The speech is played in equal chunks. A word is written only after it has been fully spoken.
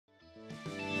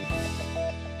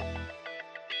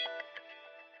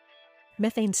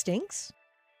Methane Stinks?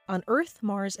 On Earth,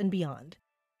 Mars, and Beyond.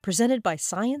 Presented by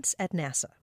Science at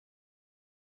NASA.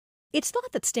 It's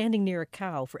thought that standing near a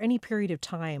cow for any period of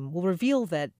time will reveal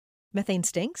that methane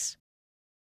stinks.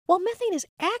 While methane is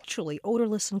actually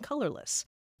odorless and colorless,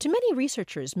 to many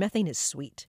researchers, methane is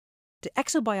sweet. To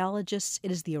exobiologists,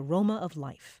 it is the aroma of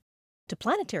life. To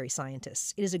planetary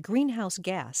scientists, it is a greenhouse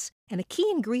gas and a key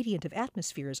ingredient of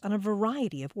atmospheres on a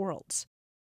variety of worlds.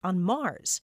 On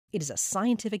Mars, it is a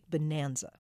scientific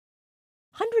bonanza.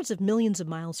 Hundreds of millions of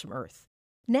miles from Earth,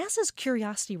 NASA's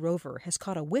Curiosity rover has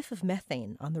caught a whiff of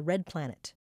methane on the red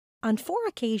planet. On 4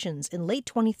 occasions in late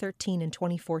 2013 and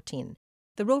 2014,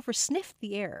 the rover sniffed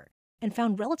the air and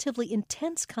found relatively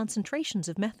intense concentrations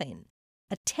of methane,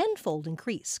 a 10-fold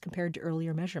increase compared to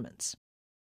earlier measurements.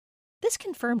 This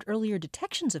confirmed earlier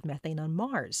detections of methane on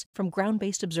Mars from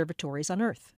ground-based observatories on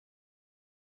Earth.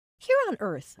 Here on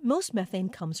Earth, most methane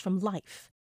comes from life,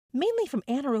 mainly from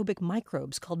anaerobic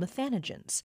microbes called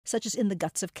methanogens, such as in the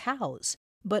guts of cows,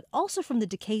 but also from the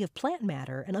decay of plant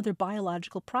matter and other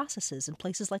biological processes in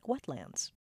places like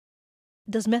wetlands.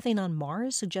 Does methane on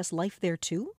Mars suggest life there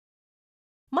too?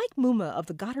 Mike Muma of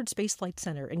the Goddard Space Flight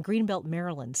Center in Greenbelt,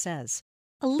 Maryland says,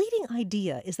 a leading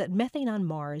idea is that methane on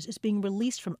Mars is being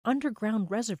released from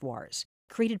underground reservoirs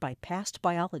created by past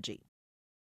biology.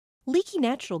 Leaky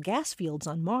natural gas fields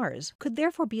on Mars could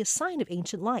therefore be a sign of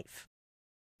ancient life.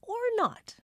 Or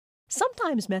not.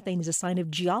 Sometimes methane is a sign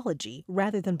of geology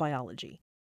rather than biology.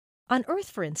 On Earth,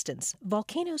 for instance,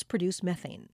 volcanoes produce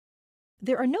methane.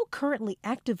 There are no currently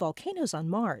active volcanoes on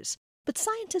Mars, but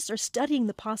scientists are studying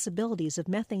the possibilities of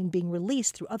methane being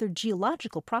released through other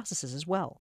geological processes as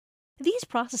well. These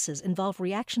processes involve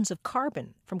reactions of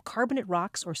carbon from carbonate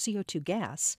rocks or CO2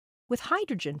 gas with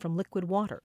hydrogen from liquid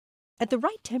water. At the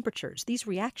right temperatures, these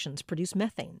reactions produce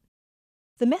methane.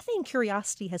 The methane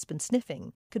Curiosity has been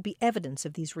sniffing could be evidence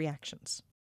of these reactions.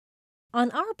 On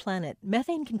our planet,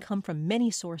 methane can come from many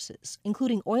sources,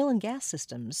 including oil and gas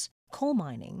systems, coal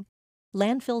mining,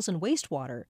 landfills and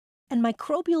wastewater, and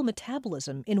microbial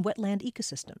metabolism in wetland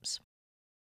ecosystems.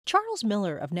 Charles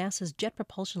Miller of NASA's Jet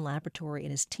Propulsion Laboratory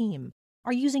and his team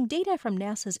are using data from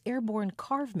NASA's airborne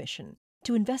CARVE mission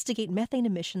to investigate methane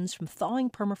emissions from thawing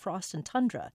permafrost and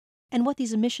tundra and what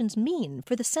these emissions mean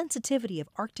for the sensitivity of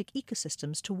Arctic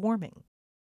ecosystems to warming.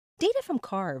 Data from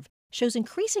CARVE shows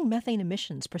increasing methane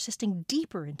emissions persisting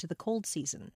deeper into the cold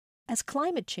season, as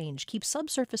climate change keeps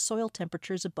subsurface soil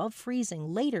temperatures above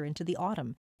freezing later into the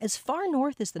autumn, as far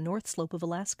north as the North Slope of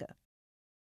Alaska.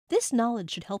 This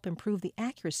knowledge should help improve the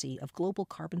accuracy of global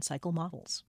carbon cycle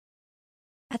models.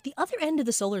 At the other end of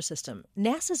the solar system,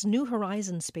 NASA's New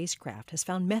Horizons spacecraft has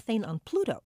found methane on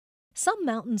Pluto. Some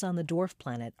mountains on the dwarf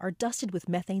planet are dusted with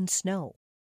methane snow.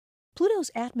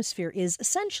 Pluto's atmosphere is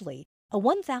essentially a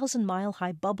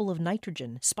 1,000-mile-high bubble of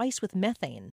nitrogen spiced with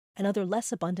methane and other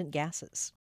less abundant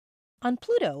gases. On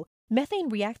Pluto, methane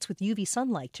reacts with UV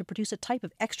sunlight to produce a type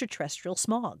of extraterrestrial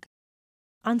smog.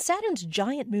 On Saturn's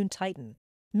giant moon Titan,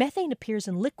 methane appears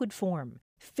in liquid form,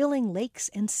 filling lakes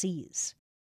and seas.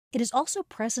 It is also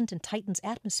present in Titan's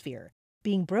atmosphere,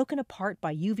 being broken apart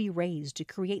by UV rays to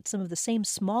create some of the same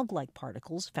smog-like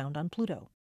particles found on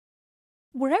Pluto.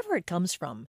 Wherever it comes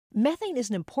from, methane is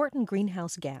an important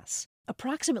greenhouse gas,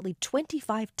 approximately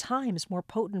 25 times more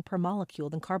potent per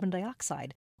molecule than carbon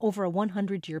dioxide over a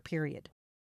 100-year period.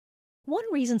 One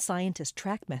reason scientists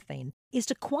track methane is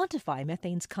to quantify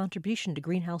methane's contribution to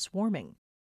greenhouse warming.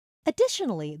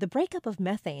 Additionally, the breakup of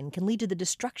methane can lead to the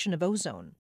destruction of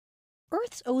ozone.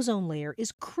 Earth's ozone layer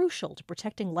is crucial to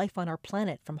protecting life on our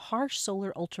planet from harsh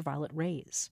solar ultraviolet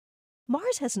rays.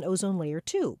 Mars has an ozone layer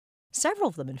too, several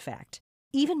of them in fact,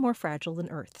 even more fragile than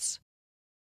Earth's.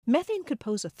 Methane could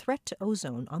pose a threat to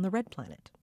ozone on the red planet.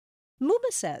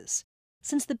 Muma says,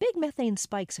 since the big methane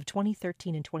spikes of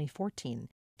 2013 and 2014,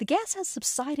 the gas has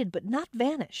subsided but not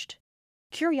vanished.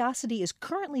 Curiosity is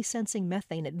currently sensing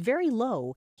methane at very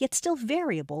low, yet still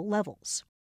variable levels.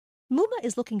 Muma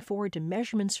is looking forward to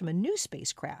measurements from a new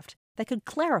spacecraft that could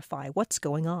clarify what's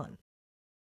going on.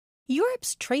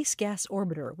 Europe's Trace Gas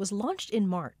Orbiter was launched in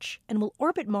March and will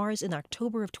orbit Mars in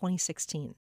October of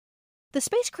 2016. The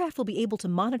spacecraft will be able to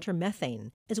monitor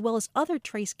methane as well as other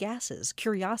trace gases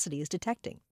Curiosity is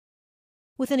detecting.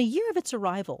 Within a year of its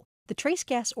arrival, the Trace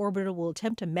Gas Orbiter will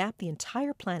attempt to map the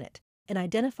entire planet and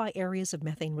identify areas of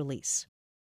methane release.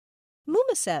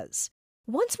 Muma says,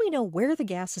 once we know where the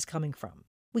gas is coming from,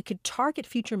 we could target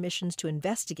future missions to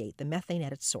investigate the methane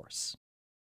at its source.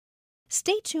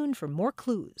 Stay tuned for more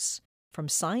clues from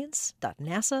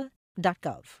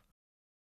science.nasa.gov.